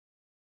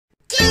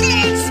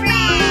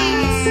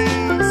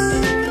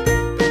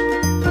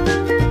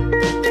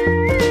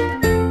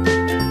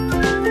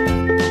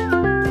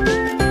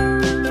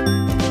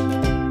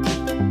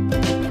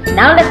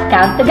Now let's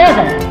count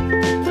together.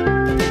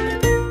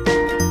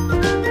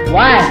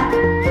 1,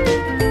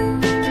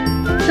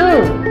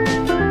 2,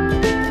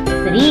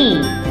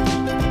 3,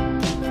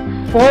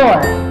 4,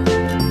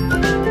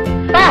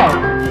 5,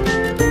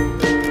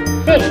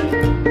 6,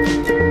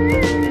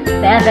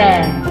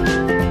 7,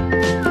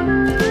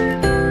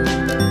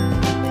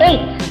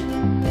 8,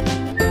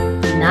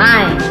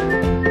 9,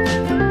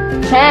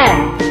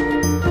 10,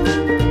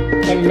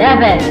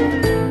 11,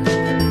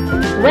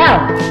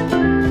 12,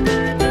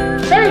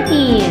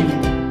 13,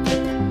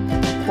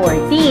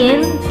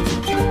 14,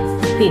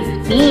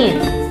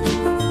 15,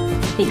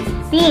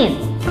 16,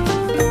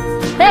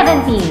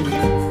 17,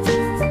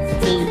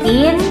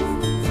 18,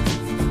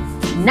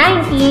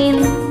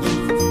 19,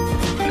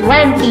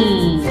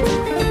 20.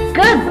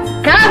 Good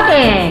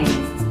counting!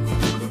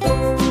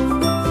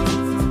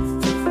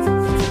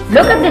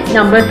 Look at these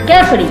numbers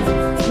carefully.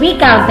 We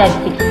counted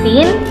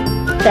 16,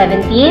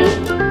 17,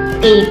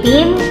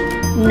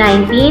 18,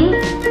 19,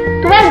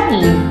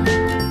 20.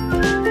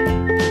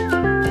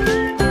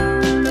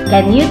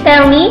 Can you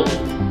tell me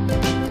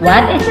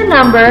what is the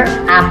number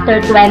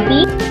after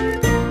 20?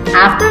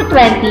 After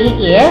 20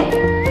 is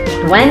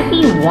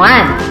 21.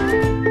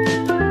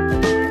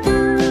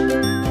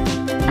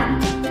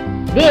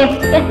 This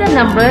is the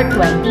number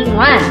 21.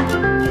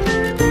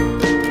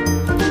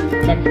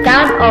 Let's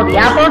count all the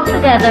apples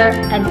together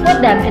and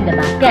put them in the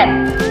basket.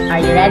 Are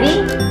you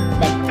ready?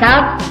 Let's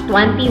count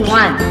 21.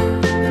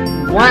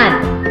 1,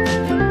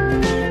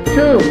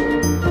 2,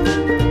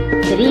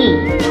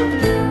 3,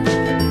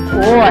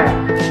 4,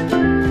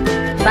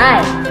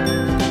 5,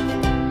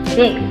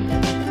 6,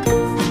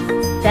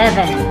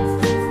 7,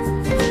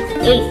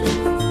 8,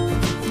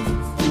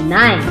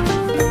 9,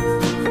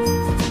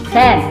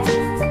 10,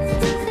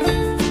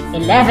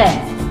 11,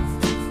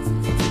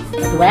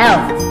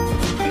 12,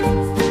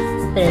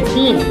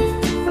 13,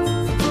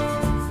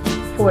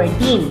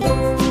 14,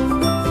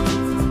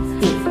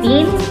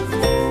 15,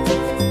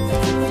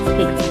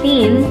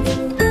 16,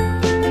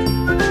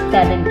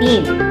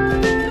 17,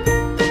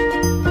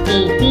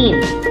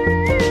 18,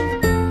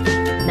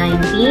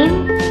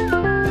 19,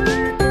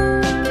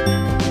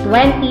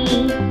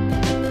 20,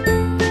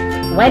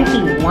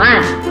 21.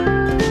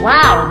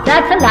 Wow,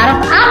 that's a lot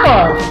of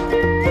apples.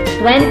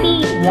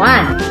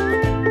 21.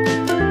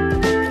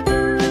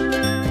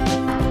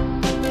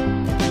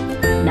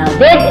 Now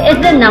this is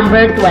the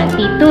number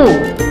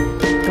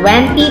 22.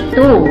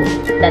 22.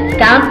 Let's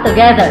count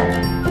together.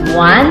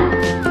 1,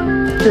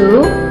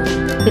 2,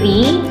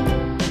 3,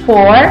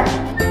 4,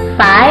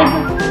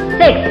 5,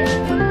 6,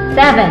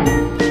 7,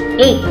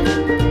 8,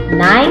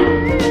 9,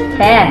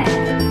 10,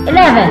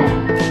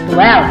 11,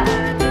 12,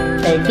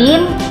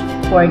 13,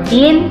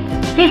 14,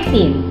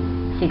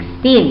 15,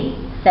 16,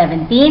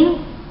 17,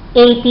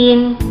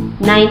 18,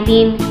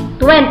 19,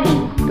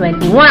 20,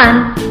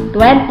 21,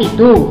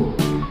 22.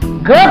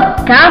 Good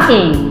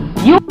counting!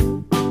 You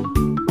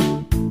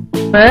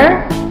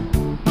number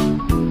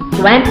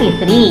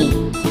 23.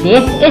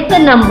 This is the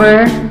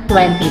number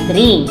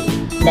 23.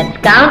 Let's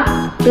count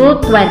to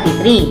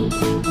 23.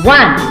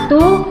 1,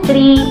 2,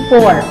 3,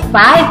 4,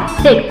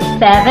 5, 6,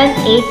 7,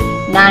 8,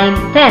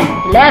 9, 10,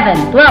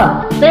 11,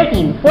 12,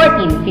 13,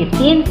 14,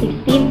 15,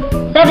 16,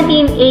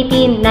 17,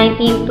 18,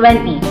 19,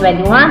 20,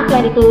 21,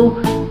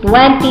 22,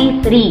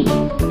 23.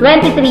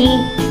 23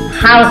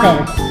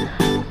 houses.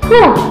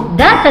 Whew,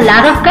 that's a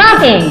lot of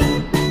counting.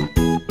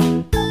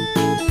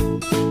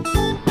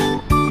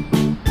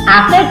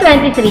 After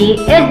 23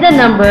 is the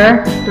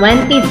number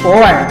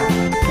 24.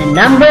 The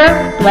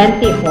number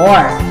 24.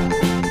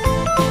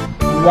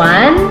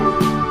 1,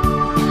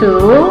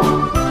 2,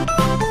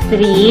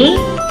 3,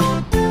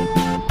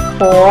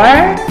 4,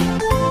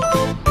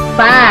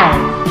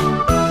 5,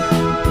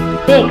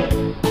 6,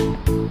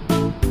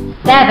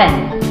 7,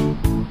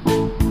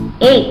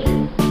 8,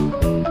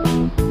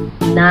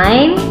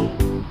 9,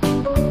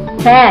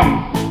 10,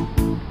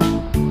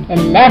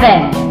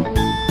 11,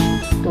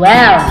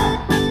 12,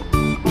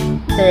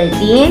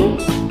 13,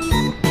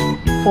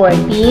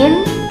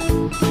 14,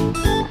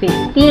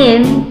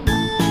 15,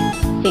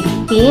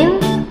 16,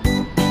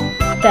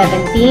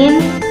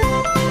 17,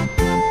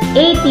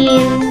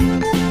 18,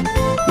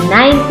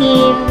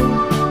 19,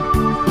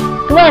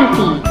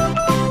 20,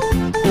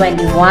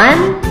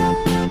 21,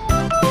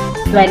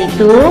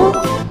 22,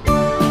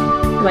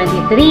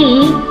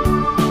 23,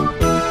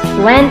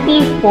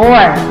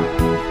 24.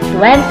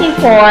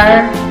 24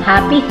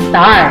 happy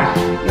stars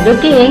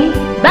looking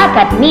back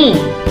at me.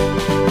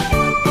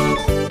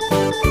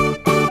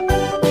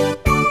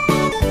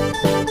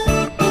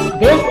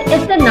 This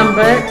is the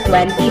number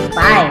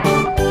 25.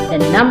 The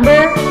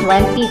number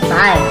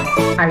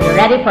 25. Are you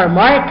ready for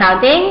more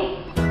counting?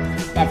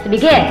 Let's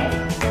begin.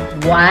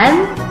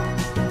 1,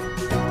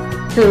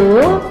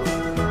 2,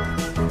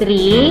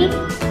 3,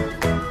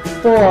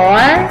 4,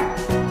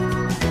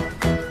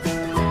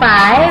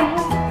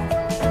 5,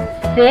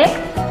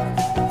 6,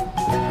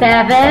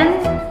 7,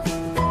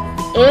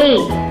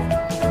 8,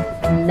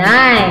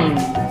 9,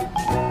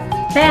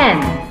 10,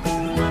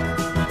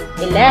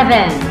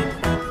 11,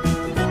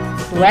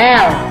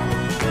 12,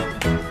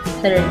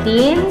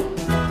 13,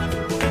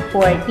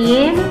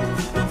 14,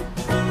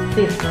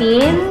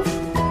 15,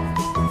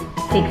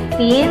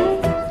 16,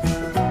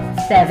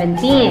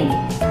 17,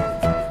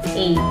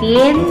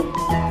 18,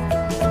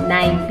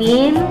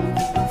 19,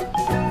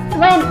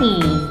 20,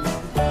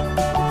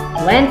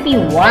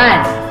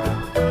 21,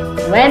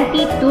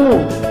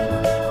 22,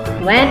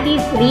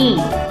 23,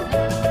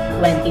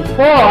 24,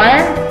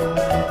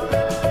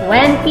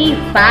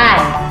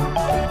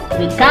 25.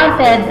 We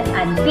counted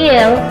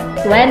until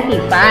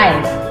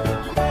 25.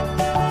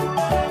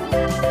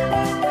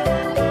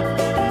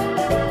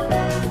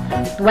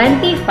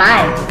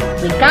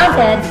 25. We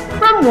counted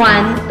from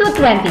 1 to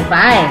 25.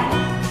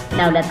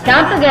 Now let's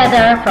count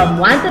together from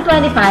 1 to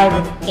 25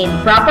 in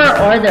proper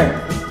order.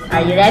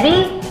 Are you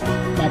ready?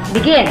 Let's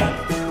begin.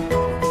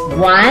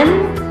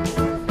 1,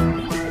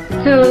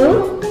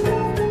 2,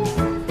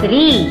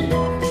 3,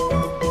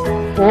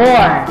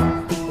 4,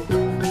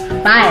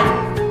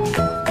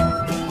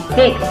 5,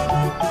 6,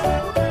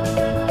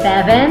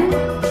 7,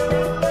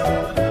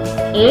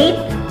 8,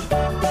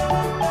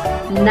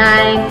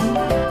 9,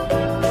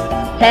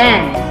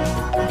 10,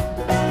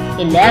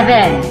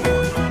 11,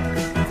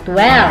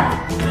 12,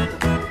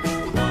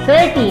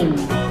 13,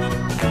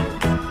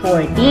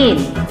 14,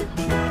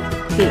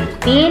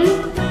 15,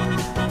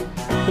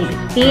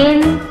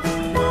 16,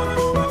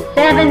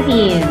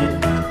 17,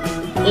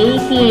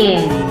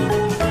 18,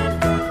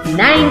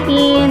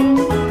 19,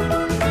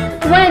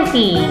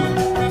 20,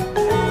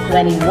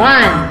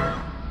 21,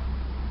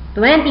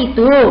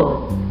 22,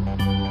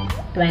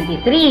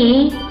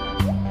 23,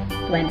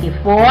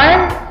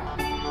 24,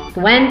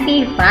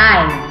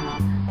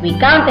 25. We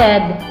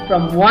counted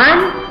from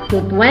 1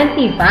 to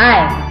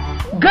 25.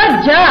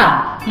 Good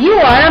job! You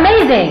are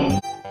amazing!